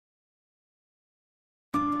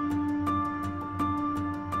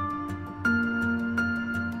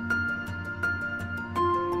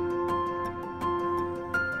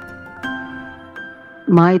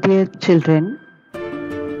My dear children,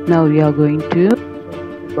 now we are going to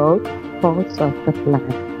learn about parts of the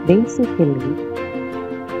plant. Basically,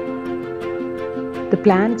 the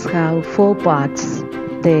plants have four parts.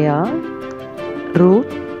 They are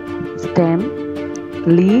root, stem,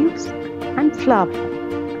 leaves, and flower.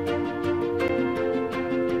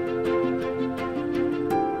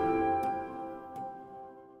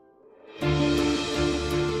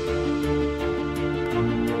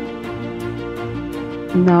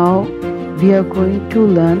 Now we are going to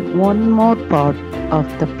learn one more part of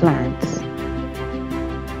the plants.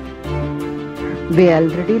 We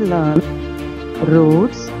already learned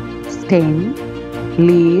roots, stem,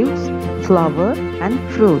 leaves, flower and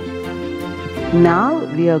fruit. Now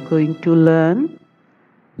we are going to learn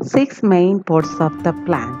 6 main parts of the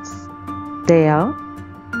plants. They are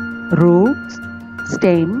roots,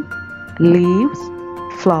 stem, leaves,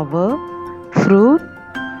 flower, fruit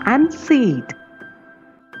and seed.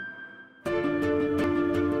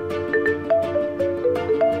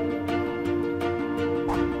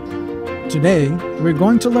 Today, we're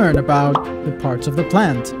going to learn about the parts of the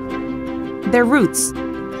plant. Their roots.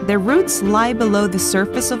 Their roots lie below the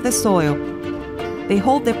surface of the soil. They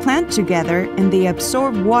hold the plant together and they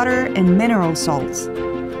absorb water and mineral salts.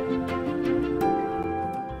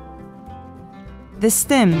 The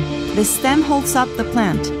stem. The stem holds up the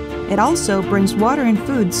plant. It also brings water and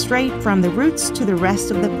food straight from the roots to the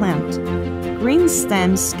rest of the plant. Green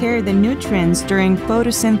stems carry the nutrients during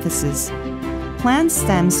photosynthesis. Plant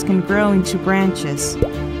stems can grow into branches.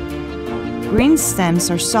 Green stems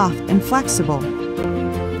are soft and flexible.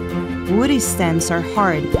 Woody stems are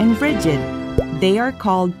hard and rigid. They are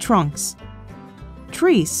called trunks.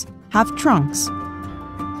 Trees have trunks.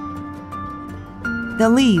 The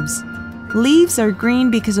leaves. Leaves are green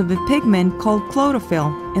because of a pigment called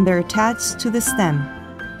chlorophyll, and they're attached to the stem.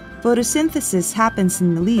 Photosynthesis happens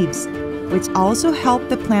in the leaves, which also help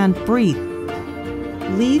the plant breathe.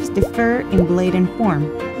 Leaves differ in blade and form.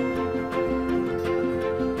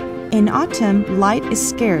 In autumn, light is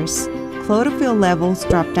scarce. Chlorophyll levels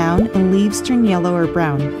drop down and leaves turn yellow or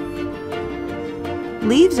brown.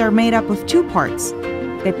 Leaves are made up of two parts,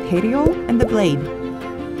 the petiole and the blade.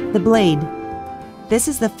 The blade. This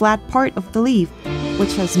is the flat part of the leaf,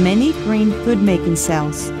 which has many green food-making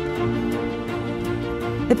cells.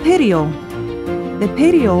 The petiole. The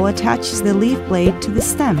petiole attaches the leaf blade to the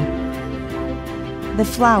stem. The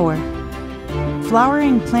flower.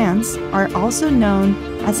 Flowering plants are also known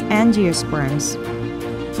as angiosperms.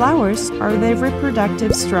 Flowers are the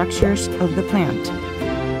reproductive structures of the plant.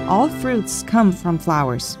 All fruits come from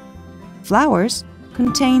flowers. Flowers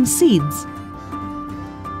contain seeds.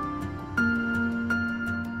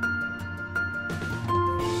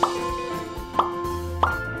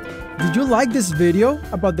 Did you like this video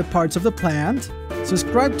about the parts of the plant?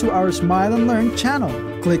 Subscribe to our Smile and Learn channel.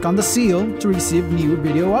 Click on the seal to receive new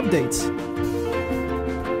video updates.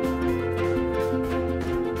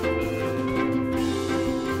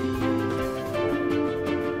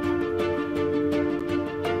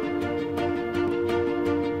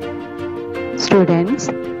 Students,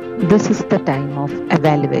 this is the time of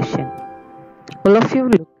evaluation. All of you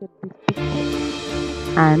look at this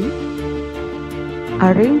picture and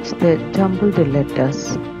arrange the jumbled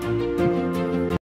letters.